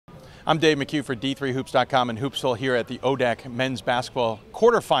I'm Dave McHugh for D3Hoops.com in Hoopsville here at the ODAC men's basketball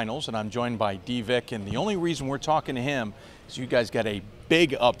quarterfinals, and I'm joined by Dee Vick. And the only reason we're talking to him is you guys got a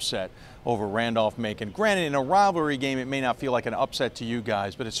big upset over Randolph-Macon. Granted, in a rivalry game, it may not feel like an upset to you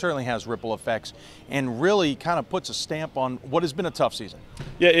guys, but it certainly has ripple effects and really kind of puts a stamp on what has been a tough season.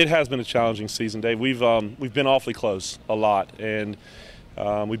 Yeah, it has been a challenging season, Dave. We've been awfully close a lot, and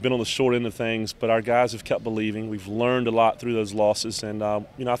we've been on the short end of things, but our guys have kept believing. We've learned a lot through those losses, and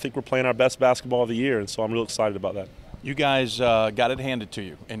I think we're playing our best basketball of the year, and so I'm real excited about that. You guys got it handed to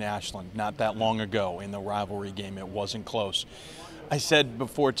you in Ashland not that long ago in the rivalry game. It wasn't close. I said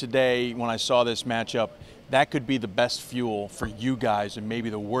before today when I saw this matchup, that could be the best fuel for you guys and maybe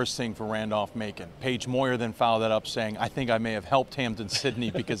the worst thing for Randolph-Macon. Paige Moyer then followed that up saying, I think I may have helped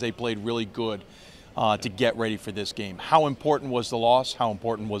Hampden-Sydney because they played really good to get ready for this game. How important was the loss? How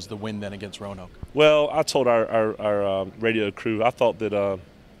important was the win then against Roanoke? Well, I told our radio crew, I thought that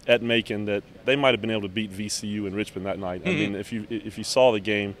at Macon that they might have been able to beat VCU in Richmond that night. I mean, if you saw the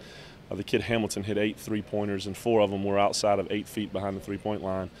game, the kid Hamilton hit 8 3-pointers, and 4 of them were outside of 8 feet behind the three-point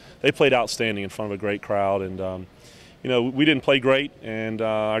line. They played outstanding in front of a great crowd, and we didn't play great, and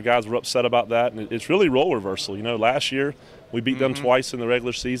our guys were upset about that. And it's really role reversal. Last year we beat them twice in the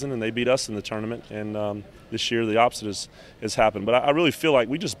regular season, and they beat us in the tournament. And this year the opposite has happened. But I really feel like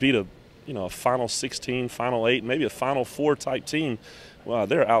we just beat a Final 16, Final 8, maybe a Final 4 type team. Wow,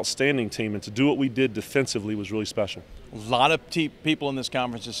 they're an outstanding team, and to do what we did defensively was really special. A lot of people in this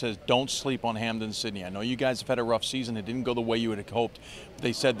conference that says don't sleep on Hampden-Sydney. I know you guys have had a rough season. It didn't go the way you would have hoped. But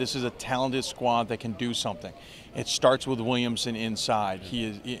they said this is a talented squad that can do something. It starts with Williamson inside.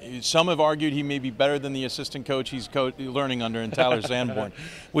 Some have argued he may be better than the assistant coach he's learning under in Tyler Sanborn,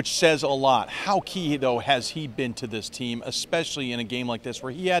 which says a lot. How key, though, has he been to this team, especially in a game like this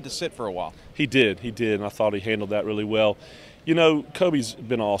where he had to sit for a while? He did, and I thought he handled that really well. Khobi's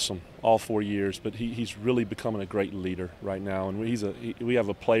been awesome all 4 years, but he's really becoming a great leader right now. And we have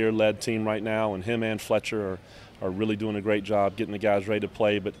a player-led team right now, and him and Fletcher are really doing a great job getting the guys ready to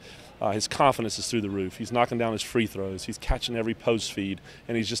play. But his confidence is through the roof. He's knocking down his free throws. He's catching every post feed,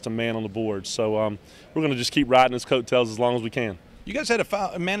 and he's just a man on the board. So we're going to just keep riding his coattails as long as we can. You guys had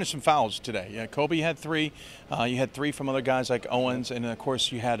to manage some fouls today. Yeah, Khobi had 3. You had 3 from other guys like Owens, and of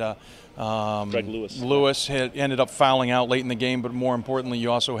course you had Greg Lewis. Lewis ended up fouling out late in the game, but more importantly,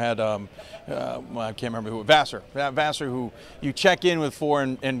 you also had I can't remember who, Vassar, who you check in with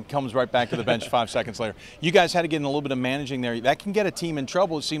 4 and comes right back to the bench 5 seconds later. You guys had to get in a little bit of managing there. That can get a team in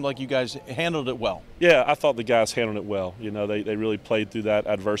trouble. It seemed like you guys handled it well. Yeah, I thought the guys handled it well. They really played through that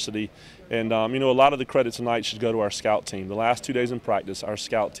adversity. And, a lot of the credit tonight should go to our scout team. The last 2 days in practice, our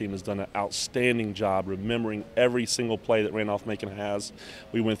scout team has done an outstanding job remembering every single play that Randolph-Macon has.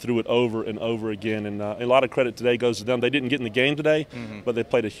 We went through it over and over again, and a lot of credit today goes to them. They didn't get in the game today, but they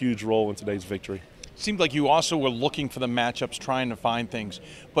played a huge role in today's victory. Seemed like you also were looking for the matchups, trying to find things.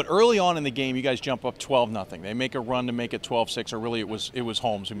 But early on in the game, you guys jump up 12-0. They make a run to make it 12-6, or really it was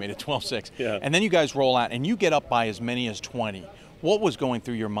Holmes who made it 12-6. Yeah. And then you guys roll out, and you get up by as many as 20. What was going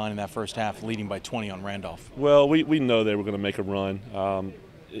through your mind in that first half, leading by 20 on Randolph? Well, we know they were going to make a run.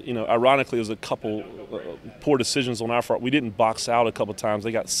 Ironically, it was a couple poor decisions on our part. We didn't box out a couple times.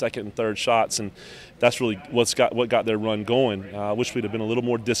 They got second and third shots, and that's really what got their run going. I wish we'd have been a little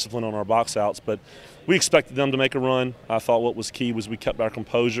more disciplined on our box outs, but we expected them to make a run. I thought what was key was we kept our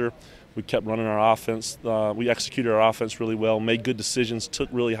composure. We kept running our offense. We executed our offense really well, made good decisions, took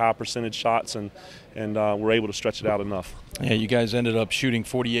really high percentage shots, and were able to stretch it out enough. Yeah, you guys ended up shooting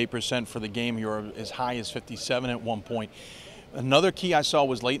 48% for the game. You were as high as 57 at one point. Another key I saw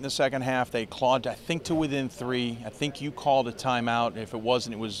was late in the second half. They clawed, I think, to within 3. I think you called a timeout. If it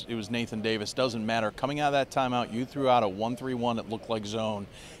wasn't, it was Nathan Davis. Doesn't matter. Coming out of that timeout, you threw out a 1-3-1 that looked like zone.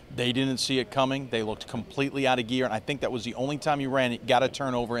 They didn't see it coming. They looked completely out of gear, and I think that was the only time you ran it, got a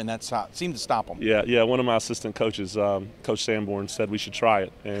turnover, and that seemed to stop them. Yeah. One of my assistant coaches, Coach Sanborn, said we should try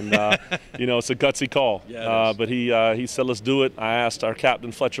it, and it's a gutsy call. Yeah, but he said let's do it. I asked our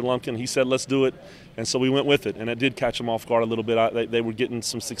captain Fletcher Lumpkin. He said let's do it, and so we went with it, and it did catch them off guard a little bit. They were getting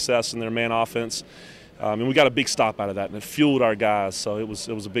some success in their man offense. And we got a big stop out of that, and it fueled our guys, so it was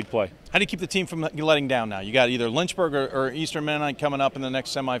a big play. How do you keep the team from letting down now? You got either Lynchburg or Eastern Mennonite coming up in the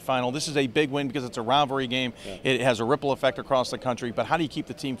next semifinal. This is a big win because it's a rivalry game. Yeah. It has a ripple effect across the country, but how do you keep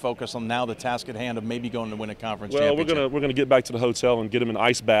the team focused on now the task at hand of maybe going to win a conference championship? Well, we're gonna get back to the hotel and get them in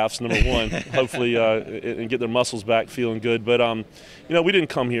ice baths, number one, hopefully, and get their muscles back feeling good. But, we didn't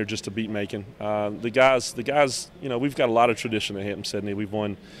come here just to beat Macon. The guys, we've got a lot of tradition at Hampden-Sydney. We've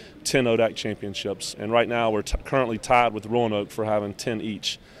won 10 ODAC championships, and right now we're currently tied with Roanoke for having 10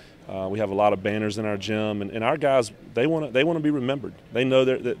 each. We have a lot of banners in our gym, and our guys, they want to be remembered. They know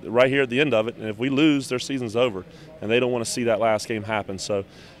that right here at the end of it, and if we lose, their season's over, and they don't want to see that last game happen. So,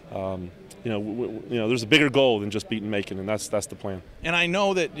 there's a bigger goal than just beating Macon, and that's the plan. And I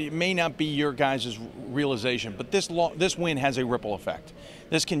know that it may not be your guys' realization, but this win has a ripple effect.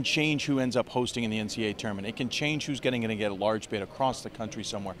 This can change who ends up hosting in the NCAA tournament. It can change who's going to get a large bid across the country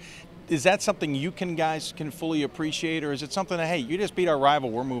somewhere. Is that something you guys can fully appreciate, or is it something that, hey, you just beat our rival,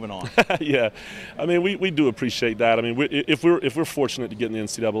 we're moving on? Yeah, I mean, we do appreciate that. I mean, if we're fortunate to get in the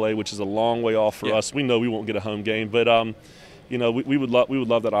NCAA, which is a long way off for us, we know we won't get a home game, but we would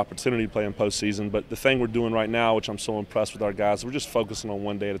love that opportunity to play in postseason. But the thing we're doing right now, which I'm so impressed with our guys, we're just focusing on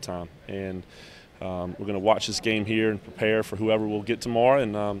one day at a time, and we're going to watch this game here and prepare for whoever we'll get tomorrow,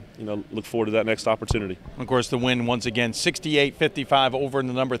 and look forward to that next opportunity. Of course, the win once again, 68-55 over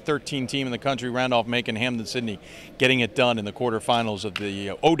the number 13 team in the country, Randolph-Macon, Hampden-Sydney, getting it done in the quarterfinals of the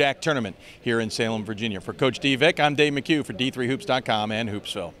ODAC tournament here in Salem, Virginia. For Coach Dee Vick, I'm Dave McHugh for D3Hoops.com and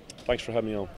Hoopsville. Thanks for having me on.